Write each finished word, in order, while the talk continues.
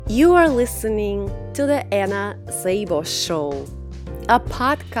You are listening to the Anna Szabo Show, a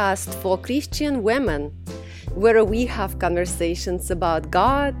podcast for Christian women, where we have conversations about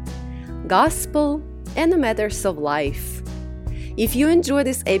God, gospel, and the matters of life. If you enjoy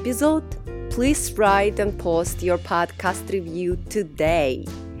this episode, please write and post your podcast review today.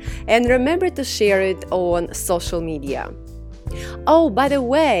 And remember to share it on social media. Oh, by the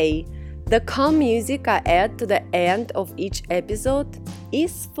way, the calm music I add to the end of each episode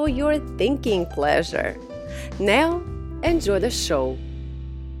is for your thinking pleasure. Now, enjoy the show.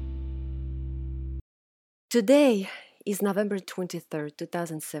 Today is November 23rd,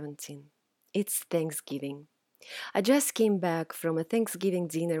 2017. It's Thanksgiving. I just came back from a Thanksgiving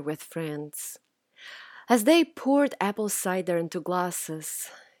dinner with friends. As they poured apple cider into glasses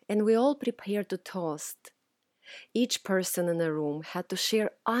and we all prepared to toast, each person in the room had to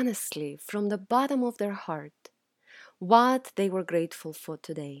share honestly from the bottom of their heart what they were grateful for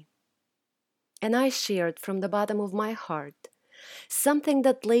today. And I shared from the bottom of my heart something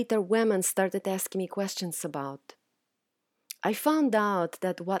that later women started asking me questions about. I found out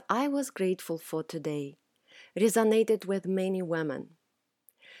that what I was grateful for today resonated with many women.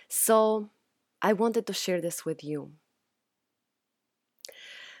 So I wanted to share this with you.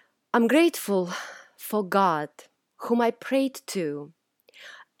 I'm grateful for God, whom I prayed to,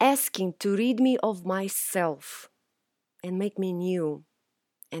 asking to rid me of myself and make me new,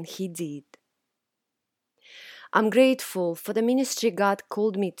 and He did. I'm grateful for the ministry God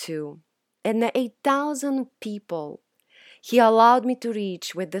called me to and the 8,000 people He allowed me to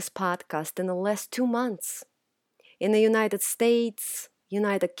reach with this podcast in the last 2 months in the United States,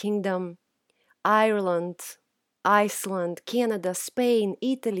 United Kingdom, Ireland, Iceland, Canada, Spain,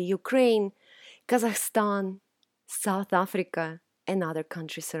 Italy, Ukraine, Kazakhstan, South Africa, and other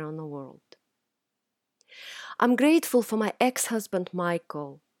countries around the world. I'm grateful for my ex-husband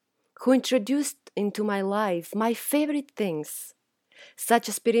Michael, who introduced into my life my favorite things, such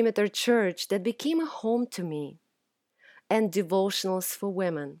as Perimeter Church that became a home to me, and devotionals for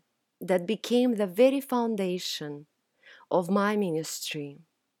women that became the very foundation of my ministry.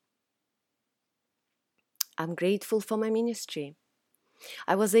 I'm grateful for my ministry.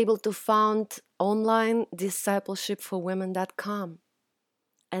 I was able to found online discipleshipforwomen.com,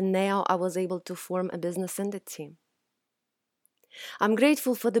 and now I was able to form a business entity. I'm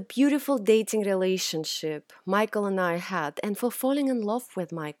grateful for the beautiful dating relationship Michael and I had and for falling in love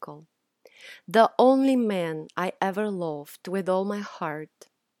with Michael, the only man I ever loved with all my heart.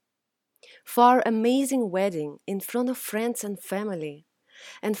 For our amazing wedding in front of friends and family,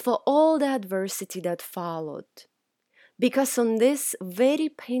 and for all the adversity that followed. Because on this very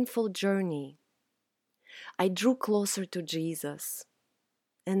painful journey, I drew closer to Jesus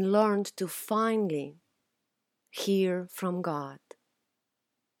and learned to finally hear from God.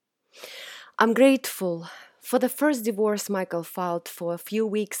 I'm grateful for the first divorce Michael filed for a few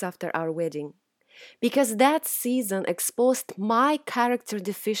weeks after our wedding, because that season exposed my character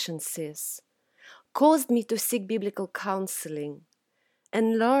deficiencies, caused me to seek biblical counseling,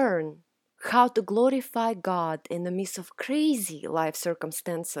 and learn how to glorify God in the midst of crazy life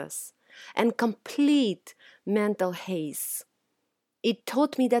circumstances and complete mental haze. It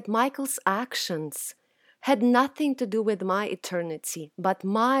taught me that Michael's actions had nothing to do with my eternity, but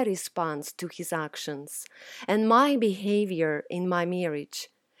my response to his actions and my behavior in my marriage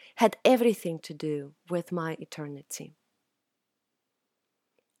had everything to do with my eternity.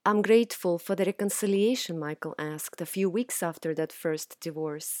 I'm grateful for the reconciliation Michael asked a few weeks after that first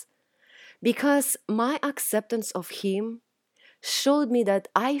divorce, because my acceptance of him showed me that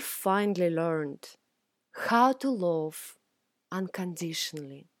I finally learned how to love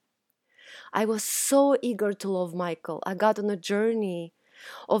unconditionally. I was so eager to love Michael. I got on a journey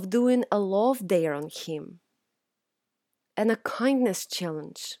of doing a love dare on him and a kindness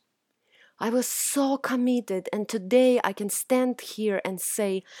challenge. I was so committed, and today I can stand here and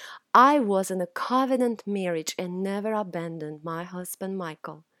say I was in a covenant marriage and never abandoned my husband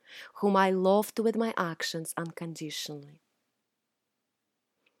Michael, whom I loved with my actions unconditionally.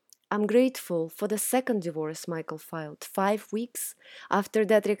 I'm grateful for the second divorce Michael filed 5 weeks after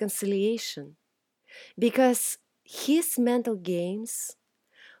that reconciliation, because his mental games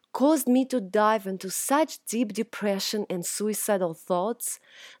caused me to dive into such deep depression and suicidal thoughts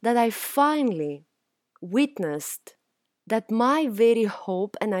that I finally witnessed that my very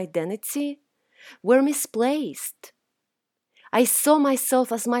hope and identity were misplaced. I saw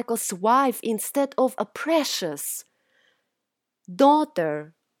myself as Michael's wife instead of a precious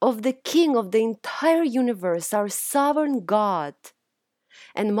daughter of the King of the entire universe, our sovereign God.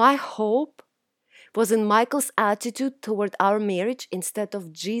 And my hope was in Michael's attitude toward our marriage instead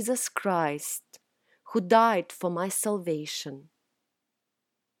of Jesus Christ, who died for my salvation.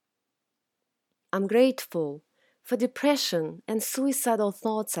 I'm grateful for depression and suicidal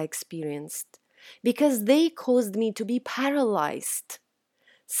thoughts I experienced because they caused me to be paralyzed.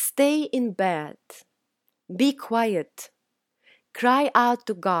 Stay in bed, be quiet, cry out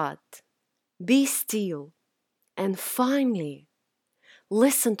to God, be still, and finally,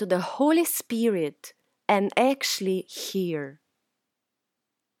 listen to the Holy Spirit and actually hear.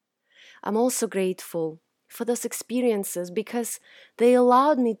 I'm also grateful for those experiences because they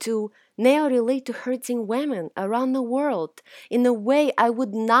allowed me to now relate to hurting women around the world in a way I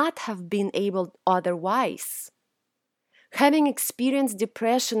would not have been able otherwise. Having experienced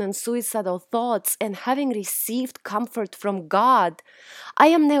depression and suicidal thoughts and having received comfort from God, I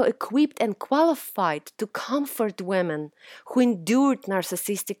am now equipped and qualified to comfort women who endured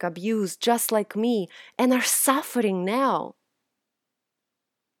narcissistic abuse just like me and are suffering now.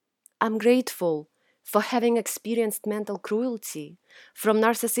 I'm grateful for having experienced mental cruelty from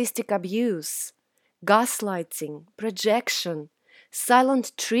narcissistic abuse, gaslighting, projection,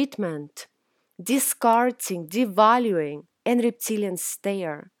 silent treatment, discarding, devaluing, and reptilian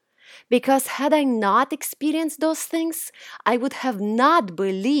stare. Because had I not experienced those things, I would have not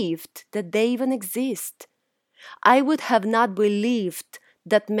believed that they even exist. I would have not believed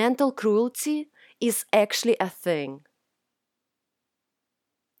that mental cruelty is actually a thing.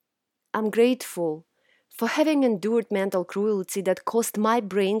 I'm grateful for having endured mental cruelty that caused my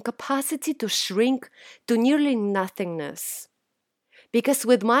brain capacity to shrink to nearly nothingness. Because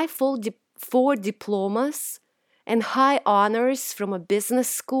with my four diplomas and high honors from a business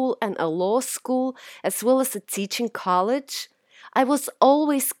school and a law school, as well as a teaching college, I was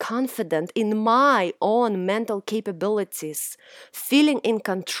always confident in my own mental capabilities, feeling in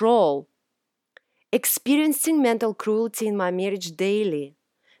control, experiencing mental cruelty in my marriage daily,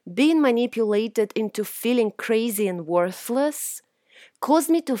 being manipulated into feeling crazy and worthless, caused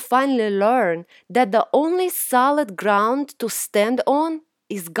me to finally learn that the only solid ground to stand on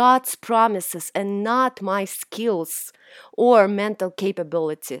is God's promises and not my skills or mental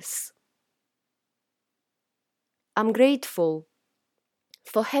capabilities. I'm grateful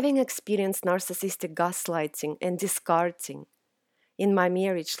for having experienced narcissistic gaslighting and discarding in my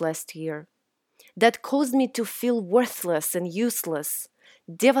marriage last year that caused me to feel worthless and useless,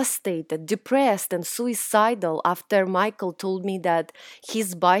 devastated, depressed, and suicidal after Michael told me that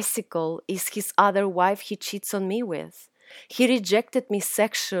his bicycle is his other wife he cheats on me with. He rejected me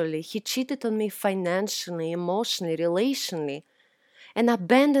sexually, he cheated on me financially, emotionally, relationally, and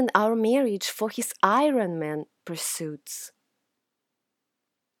abandoned our marriage for his Ironman pursuits.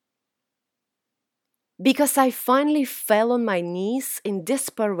 Because I finally fell on my knees in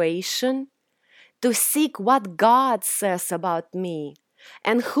desperation to seek what God says about me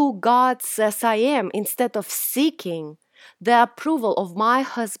and who God says I am instead of seeking the approval of my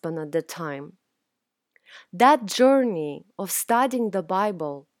husband at the time. That journey of studying the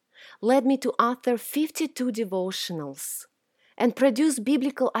Bible led me to author 52 devotionals and produce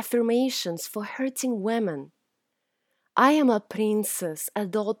biblical affirmations for hurting women. I am a princess, a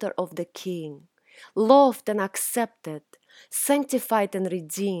daughter of the King, loved and accepted, sanctified and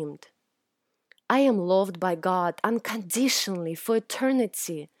redeemed. I am loved by God unconditionally for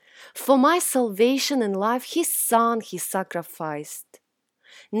eternity. For my salvation and life, His Son He sacrificed.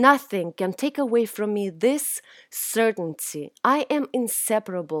 Nothing can take away from me this certainty. I am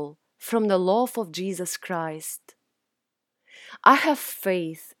inseparable from the love of Jesus Christ. I have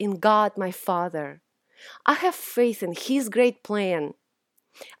faith in God my Father. I have faith in His great plan.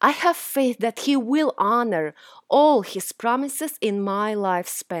 I have faith that He will honor all His promises in my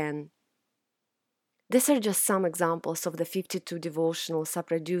lifespan. These are just some examples of the 52 devotionals I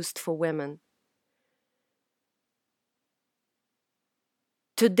produced for women.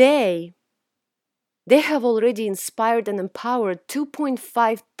 Today, they have already inspired and empowered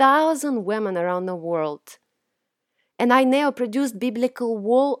 2.5 thousand women around the world. And I now produce biblical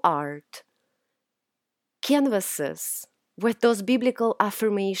wall art, canvases with those biblical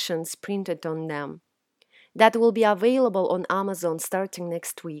affirmations printed on them that will be available on Amazon starting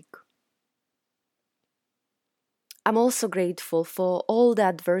next week. I'm also grateful for all the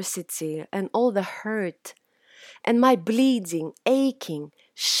adversity and all the hurt and my bleeding, aching,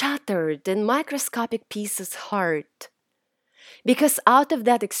 shattered and microscopic pieces heart. Because out of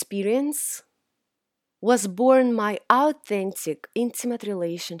that experience was born my authentic, intimate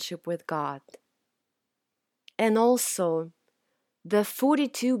relationship with God. And also the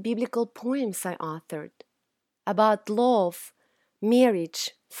 42 biblical poems I authored about love,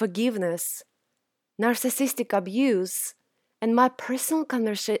 marriage, forgiveness, narcissistic abuse, and my personal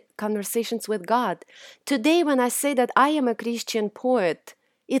conversations with God. Today, when I say that I am a Christian poet,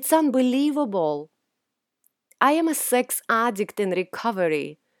 it's unbelievable. I am a sex addict in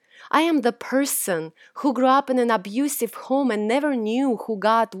recovery. I am the person who grew up in an abusive home and never knew who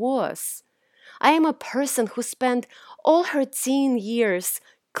God was. I am a person who spent all her teen years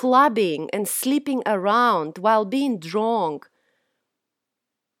clubbing and sleeping around while being drunk.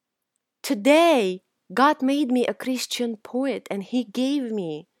 Today, God made me a Christian poet and He gave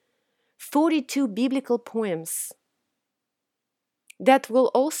me 42 biblical poems that will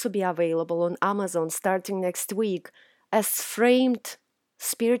also be available on Amazon starting next week as framed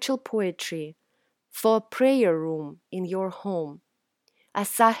spiritual poetry for a prayer room in your home,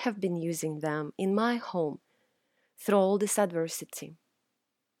 as I have been using them in my home through all this adversity.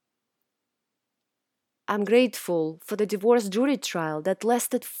 I'm grateful for the divorce jury trial that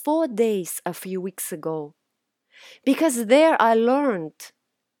lasted 4 days a few weeks ago, because there I learned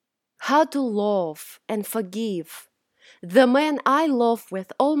how to love and forgive the man I love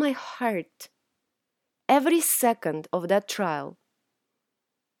with all my heart every second of that trial,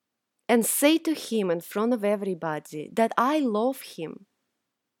 and say to him in front of everybody that I love him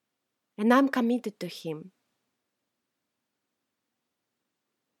and I'm committed to him.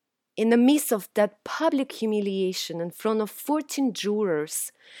 In the midst of that public humiliation in front of 14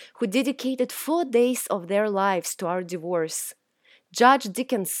 jurors who dedicated 4 days of their lives to our divorce, Judge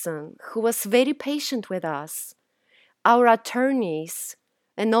Dickinson, who was very patient with us, our attorneys,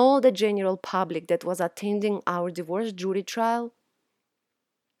 and all the general public that was attending our divorce jury trial,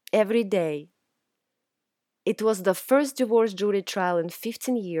 every day. It was the first divorce jury trial in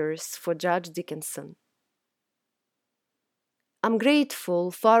 15 years for Judge Dickinson. I'm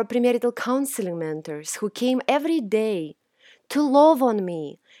grateful for our premarital counseling mentors who came every day to love on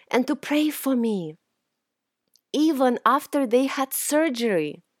me and to pray for me, even after they had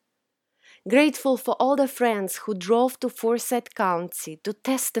surgery. Grateful for all the friends who drove to Forsyth County to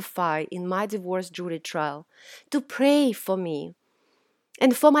testify in my divorce jury trial, to pray for me,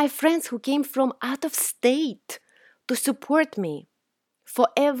 and for my friends who came from out of state to support me for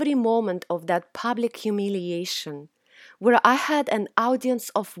every moment of that public humiliation, where I had an audience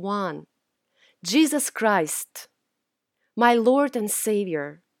of one, Jesus Christ, my Lord and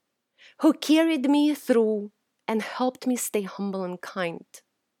Savior, who carried me through and helped me stay humble and kind.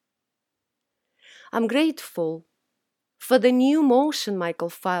 I'm grateful for the new motion Michael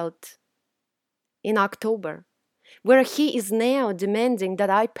filed in October, where he is now demanding that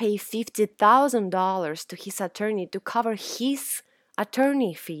I pay $50,000 to his attorney to cover his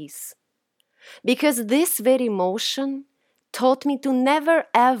attorney fees. Because this very motion taught me to never,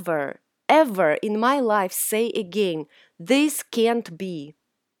 ever, ever in my life say again, this can't be.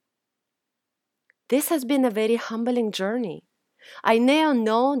 This has been a very humbling journey. I now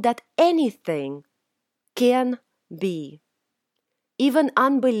know that anything can be. Even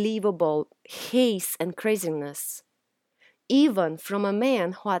unbelievable haze and craziness. Even from a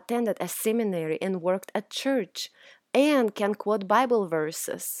man who attended a seminary and worked at church and can quote Bible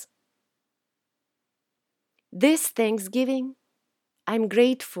verses. This Thanksgiving, I'm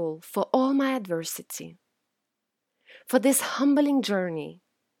grateful for all my adversity, for this humbling journey,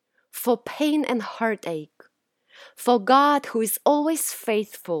 for pain and heartache, for God who is always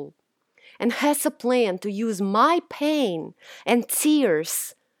faithful and has a plan to use my pain and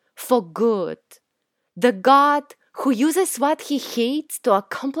tears for good, the God who uses what He hates to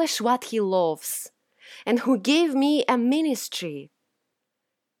accomplish what He loves, and who gave me a ministry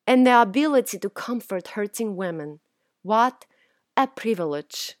and the ability to comfort hurting women. What a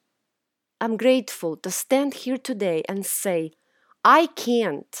privilege. I'm grateful to stand here today and say, I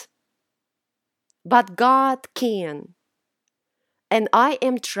can't, but God can. And I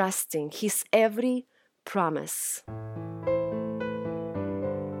am trusting His every promise.